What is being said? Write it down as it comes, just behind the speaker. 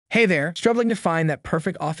Hey there, struggling to find that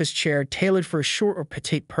perfect office chair tailored for a short or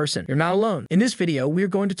petite person? You're not alone. In this video, we are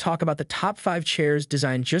going to talk about the top 5 chairs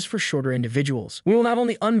designed just for shorter individuals. We will not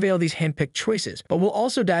only unveil these handpicked choices, but we'll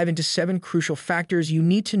also dive into 7 crucial factors you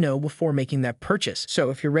need to know before making that purchase. So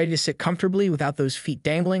if you're ready to sit comfortably without those feet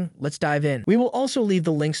dangling, let's dive in. We will also leave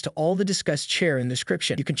the links to all the discussed chair in the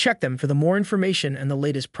description. You can check them for the more information and the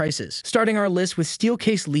latest prices. Starting our list with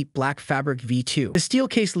Steelcase Leap Black Fabric V2. The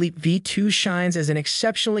Steelcase Leap V2 shines as an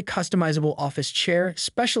exceptionally customizable office chair,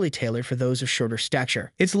 specially tailored for those of shorter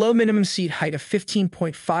stature. Its low minimum seat height of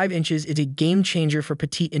 15.5 inches is a game changer for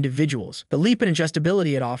petite individuals. The leap in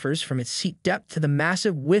adjustability it offers, from its seat depth to the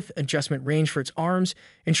massive width adjustment range for its arms,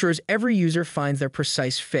 ensures every user finds their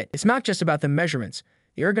precise fit. It's not just about the measurements.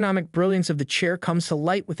 The ergonomic brilliance of the chair comes to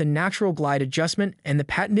light with a natural glide adjustment and the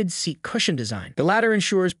patented seat cushion design. The latter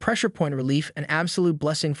ensures pressure point relief, an absolute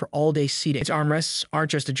blessing for all-day seating. Its armrests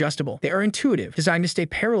aren't just adjustable. They are intuitive, designed to stay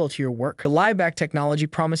parallel to your work. The lie-back technology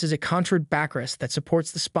promises a contoured backrest that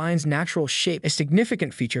supports the spine's natural shape, a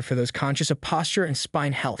significant feature for those conscious of posture and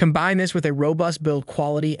spine health. Combine this with a robust build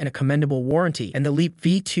quality and a commendable warranty, and the Leap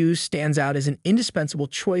V2 stands out as an indispensable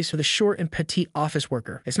choice for the short and petite office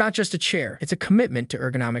worker. It's not just a chair, it's a commitment to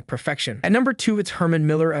ergonomic perfection. At number 2, it's Herman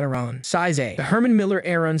Miller Aeron Size A. The Herman Miller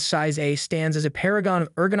Aeron Size A stands as a paragon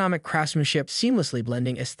of ergonomic craftsmanship, seamlessly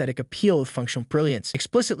blending aesthetic appeal with functional brilliance.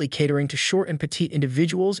 Explicitly catering to short and petite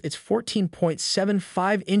individuals, its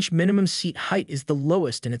 14.75-inch minimum seat height is the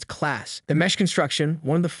lowest in its class. The mesh construction,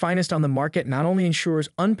 one of the finest on the market, not only ensures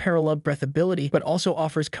unparalleled breathability, but also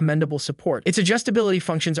offers commendable support. Its adjustability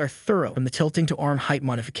functions are thorough, from the tilting to arm height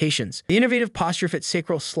modifications. The innovative posture fit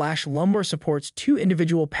sacral/lumbar supports 2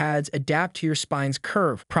 individual pads adapt to your spine's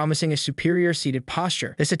curve, promising a superior seated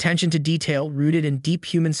posture. This attention to detail, rooted in deep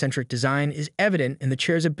human-centric design, is evident in the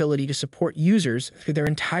chair's ability to support users through their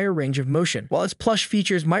entire range of motion. While its plush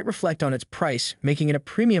features might reflect on its price, making it a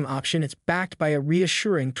premium option, it's backed by a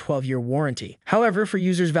reassuring 12-year warranty. However, for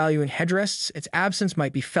users valuing headrests, its absence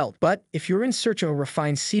might be felt. But if you're in search of a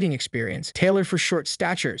refined seating experience, tailored for short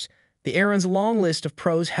statures, the Aeron's long list of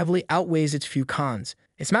pros heavily outweighs its few cons.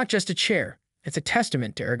 It's not just a chair. It's a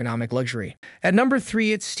testament to ergonomic luxury. At number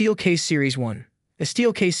 3, it's Steelcase Series 1. The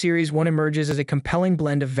Steelcase Series 1 emerges as a compelling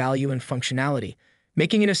blend of value and functionality,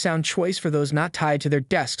 making it a sound choice for those not tied to their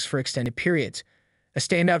desks for extended periods. A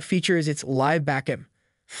standout feature is its live back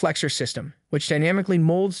flexor system, which dynamically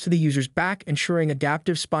molds to the user's back, ensuring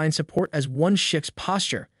adaptive spine support as one shifts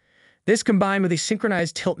posture. This, combined with a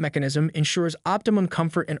synchronized tilt mechanism, ensures optimum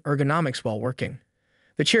comfort and ergonomics while working.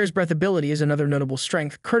 The chair's breathability is another notable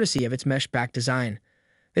strength, courtesy of its mesh back design.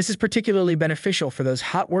 This is particularly beneficial for those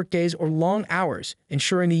hot work days or long hours,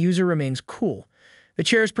 ensuring the user remains cool. The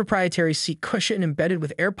chair's proprietary seat cushion, embedded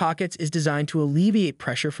with air pockets, is designed to alleviate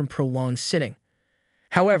pressure from prolonged sitting.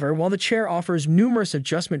 However, while the chair offers numerous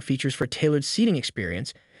adjustment features for a tailored seating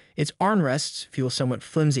experience, its armrests feel somewhat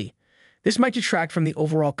flimsy. This might detract from the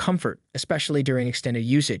overall comfort, especially during extended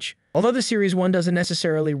usage. Although the Series 1 doesn't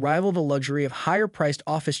necessarily rival the luxury of higher-priced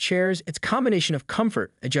office chairs, its combination of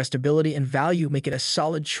comfort, adjustability, and value make it a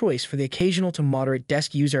solid choice for the occasional to moderate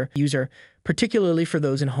desk user, particularly for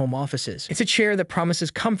those in home offices. It's a chair that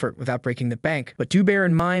promises comfort without breaking the bank, but do bear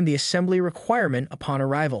in mind the assembly requirement upon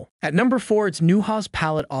arrival. At number 4, it's Neuhaus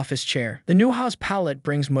Palette Office Chair. The Neuhaus Palette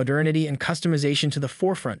brings modernity and customization to the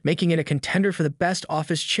forefront, making it a contender for the best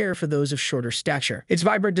office chair for those of shorter stature. Its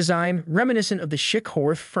vibrant design, reminiscent of the chic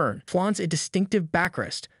Haworth fern, flaunts a distinctive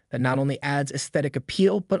backrest that not only adds aesthetic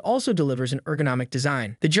appeal, but also delivers an ergonomic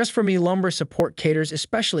design. The just-for-me lumbar support caters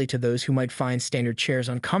especially to those who might find standard chairs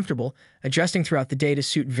uncomfortable, adjusting throughout the day to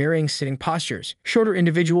suit varying sitting postures. Shorter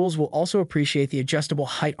individuals will also appreciate the adjustable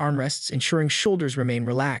height armrests, ensuring shoulders remain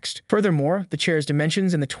relaxed. Furthermore, the chair's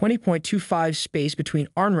dimensions and the 20.25 space between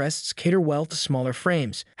armrests cater well to smaller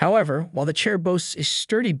frames. However, while the chair boasts a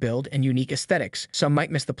sturdy build and unique aesthetics, some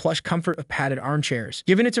might miss the plush comfort of padded armchairs.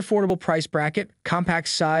 Given its affordable price bracket, compact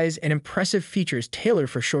size, and impressive features tailored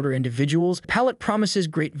for shorter individuals, Palette promises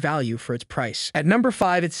great value for its price. At number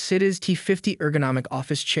 5, it's Citiz T50 Ergonomic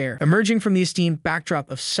Office Chair. Emerging from the esteemed backdrop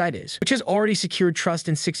of Citiz, which has already secured trust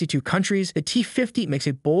in 62 countries, the T50 makes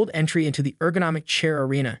a bold entry into the ergonomic chair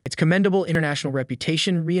arena. Its commendable international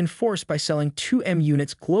reputation, reinforced by selling 2M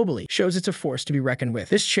units globally, shows it's a force to be reckoned with.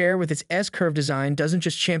 This chair, with its S-curve design, doesn't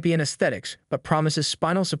just champion aesthetics, but promises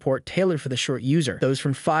spinal support tailored for the short user, those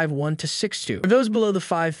from 5'1" to 6'2". For those below the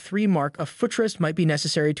 5 5'3" mark, a footrest might be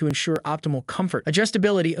necessary to ensure optimal comfort.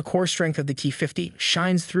 Adjustability, a core strength of the T50,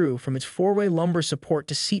 shines through from its four-way lumbar support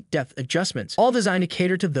to seat depth adjustments, all designed to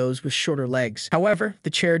cater to those with shorter legs. However, the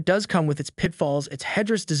chair does come with its pitfalls. Its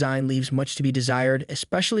headrest design leaves much to be desired,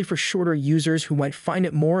 especially for shorter users who might find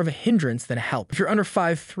it more of a hindrance than a help. If you're under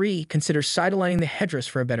 5'3", consider side-aligning the headrest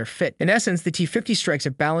for a better fit. In essence, the T50 strikes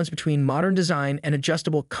a balance between modern design and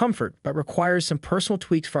adjustable comfort, but requires some personal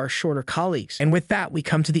tweaks for our shorter colleagues. And with that, we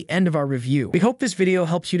come to the end of our review. We hope this video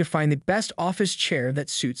helps you to find the best office chair that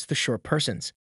suits the short persons.